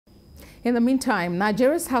In the meantime,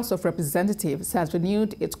 Nigeria's House of Representatives has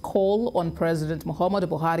renewed its call on President Muhammadu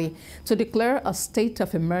Buhari to declare a state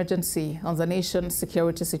of emergency on the nation's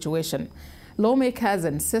security situation. Lawmakers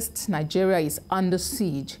insist Nigeria is under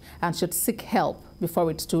siege and should seek help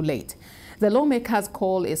before it's too late. The lawmakers'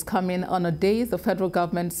 call is coming on a day the federal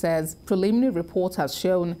government says preliminary report has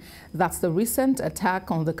shown that the recent attack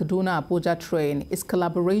on the Kaduna-Abuja train is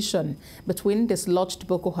collaboration between dislodged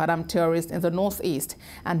Boko Haram terrorists in the northeast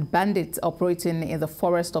and bandits operating in the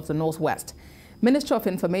forest of the northwest. Minister of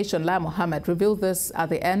Information Lai Mohammed revealed this at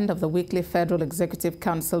the end of the weekly Federal Executive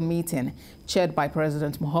Council meeting chaired by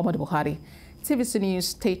President Muhammadu Buhari. TVC News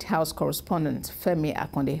State House correspondent Femi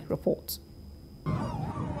Akonde reports.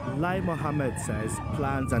 Lai Mohammed says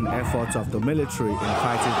plans and efforts of the military in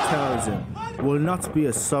fighting terrorism will not be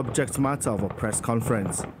a subject matter of a press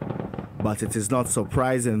conference. But it is not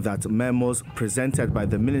surprising that memos presented by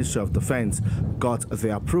the Ministry of Defense got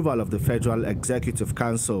the approval of the Federal Executive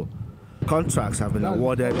Council. Contracts have been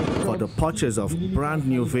awarded for the purchase of brand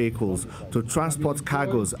new vehicles to transport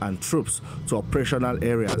cargoes and troops to operational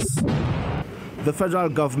areas. The federal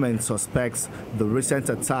government suspects the recent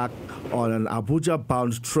attack on an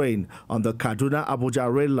Abuja-bound train on the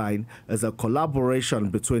Kaduna-Abuja rail line is a collaboration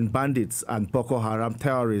between bandits and Boko Haram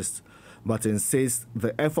terrorists, but insists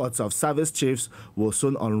the efforts of service chiefs will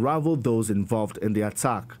soon unravel those involved in the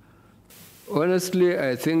attack. Honestly,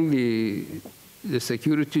 I think the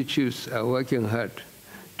security chiefs are working hard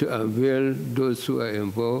to unveil those who are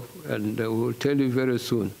involved, and I will tell you very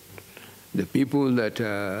soon the people that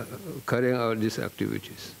are carrying out these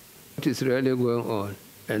activities. What is really going on,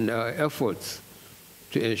 and our efforts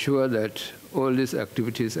to ensure that all these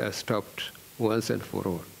activities are stopped once and for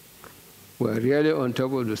all. We're really on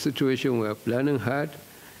top of the situation. We're planning hard,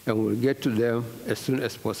 and we'll get to them as soon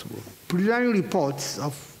as possible. Preliminary reports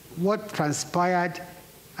of what transpired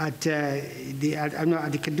at the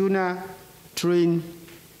Kaduna train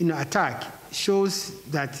attack shows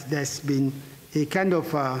that there's been a kind of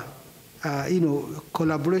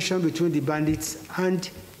collaboration between the bandits and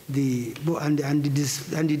the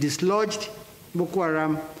dislodged Boko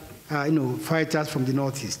Haram fighters from the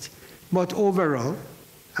northeast. But overall,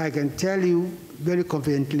 I can tell you very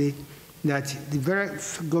confidently that the very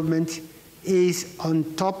government is on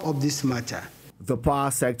top of this matter. The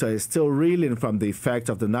power sector is still reeling from the effect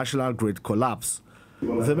of the national grid collapse.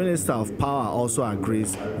 The Minister of Power also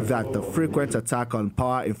agrees that the frequent attack on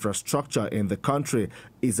power infrastructure in the country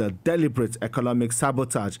is a deliberate economic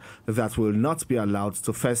sabotage that will not be allowed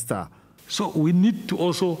to fester. So we need to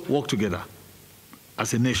also work together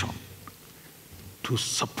as a nation to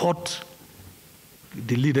support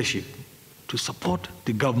the leadership, to support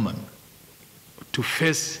the government, to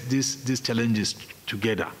face these challenges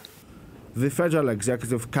together. The Federal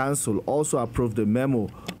Executive Council also approved a memo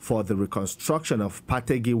for the reconstruction of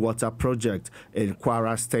Pategi Water Project in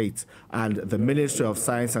Kwara State, and the Ministry of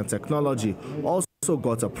Science and Technology also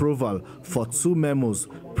got approval for 2 memos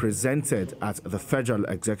presented at the Federal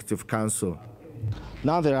Executive Council.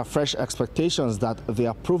 Now there are fresh expectations that the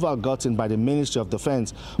approval gotten by the Ministry of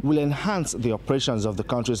Defense will enhance the operations of the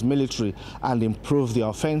country's military and improve the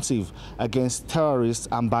offensive against terrorists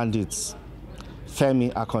and bandits.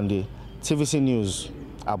 Femi Akonde, TVC News,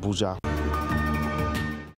 Abuja.